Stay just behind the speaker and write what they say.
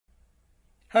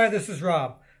Hi, this is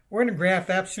Rob. We're going to graph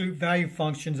absolute value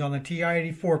functions on the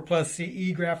TI84 plus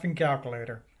CE graphing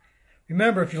calculator.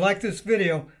 Remember, if you like this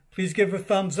video, please give it a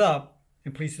thumbs up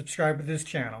and please subscribe to this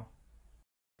channel.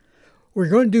 We're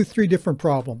going to do three different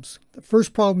problems. The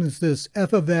first problem is this: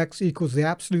 f of x equals the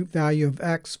absolute value of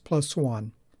x plus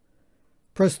 1.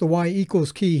 Press the y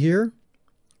equals key here.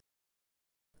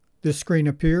 This screen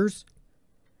appears.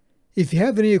 If you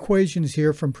have any equations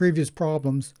here from previous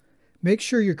problems, make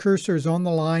sure your cursor is on the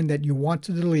line that you want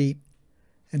to delete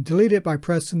and delete it by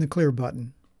pressing the clear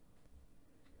button.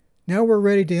 Now we're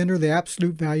ready to enter the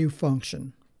absolute value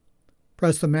function.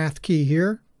 Press the math key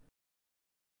here.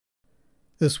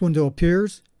 This window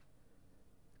appears.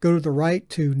 Go to the right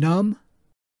to num.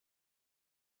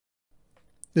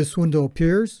 This window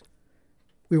appears.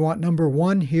 We want number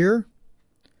 1 here.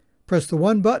 Press the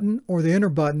 1 button or the enter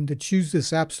button to choose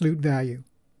this absolute value.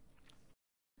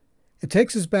 It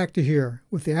takes us back to here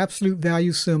with the absolute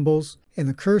value symbols and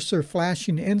the cursor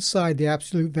flashing inside the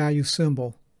absolute value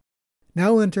symbol.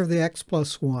 Now enter the x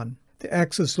plus 1. The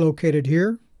x is located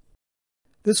here.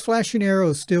 This flashing arrow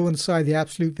is still inside the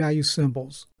absolute value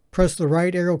symbols. Press the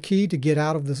right arrow key to get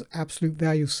out of the absolute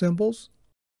value symbols.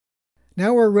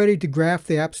 Now we're ready to graph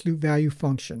the absolute value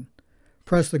function.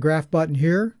 Press the graph button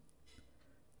here.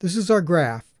 This is our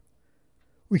graph.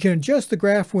 We can adjust the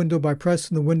graph window by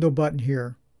pressing the window button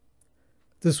here.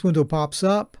 This window pops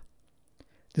up.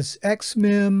 This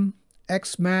xmin,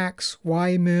 xmax,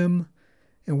 ymin,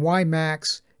 and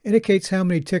ymax indicates how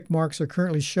many tick marks are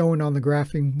currently showing on the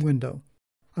graphing window.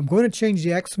 I'm going to change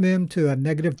the xmin to a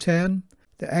 -10,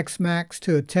 the xmax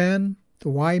to a 10, the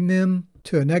ymin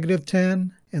to a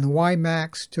 -10, and the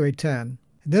ymax to a 10.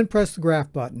 And then press the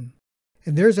graph button.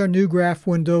 And there's our new graph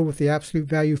window with the absolute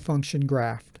value function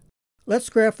graphed.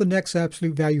 Let's graph the next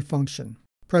absolute value function.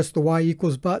 Press the y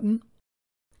equals button.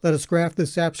 Let us graph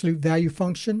this absolute value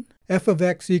function. F of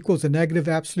x equals the negative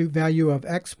absolute value of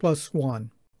x plus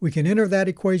 1. We can enter that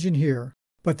equation here,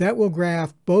 but that will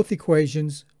graph both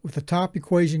equations with the top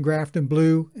equation graphed in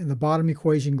blue and the bottom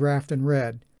equation graphed in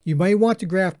red. You may want to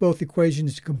graph both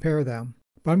equations to compare them,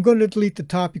 but I'm going to delete the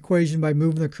top equation by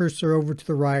moving the cursor over to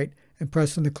the right and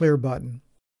pressing the clear button.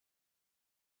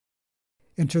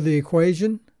 Enter the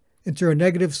equation. Enter a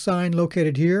negative sign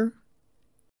located here.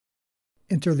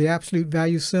 Enter the absolute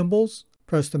value symbols.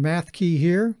 Press the math key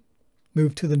here.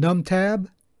 Move to the num tab.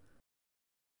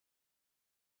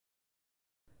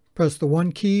 Press the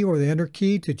 1 key or the enter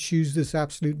key to choose this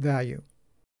absolute value.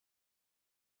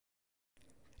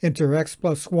 Enter x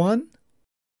plus 1.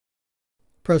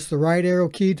 Press the right arrow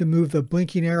key to move the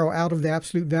blinking arrow out of the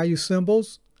absolute value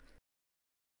symbols.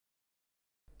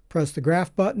 Press the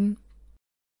graph button.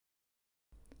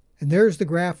 And there's the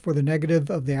graph for the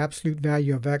negative of the absolute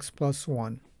value of x plus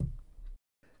 1.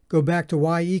 Go back to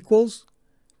y equals.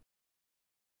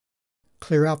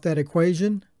 Clear out that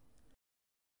equation.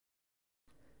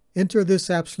 Enter this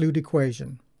absolute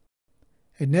equation.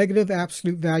 A negative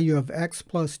absolute value of x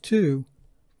plus 2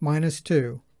 minus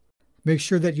 2. Make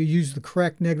sure that you use the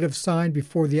correct negative sign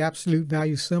before the absolute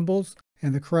value symbols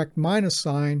and the correct minus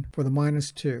sign for the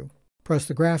minus 2. Press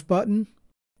the graph button.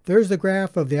 There's the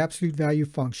graph of the absolute value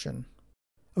function.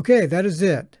 Okay, that is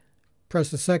it.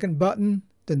 Press the second button,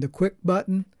 then the quick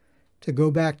button to go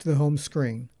back to the home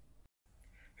screen.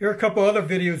 Here are a couple other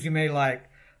videos you may like.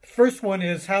 The first one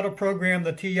is how to program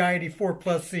the TI84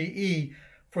 plus CE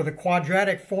for the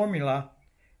quadratic formula.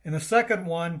 And the second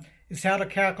one is how to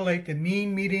calculate the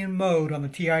mean, median, mode on the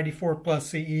TI84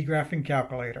 plus CE graphing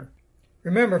calculator.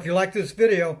 Remember, if you like this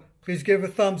video, please give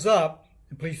it a thumbs up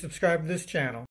and please subscribe to this channel.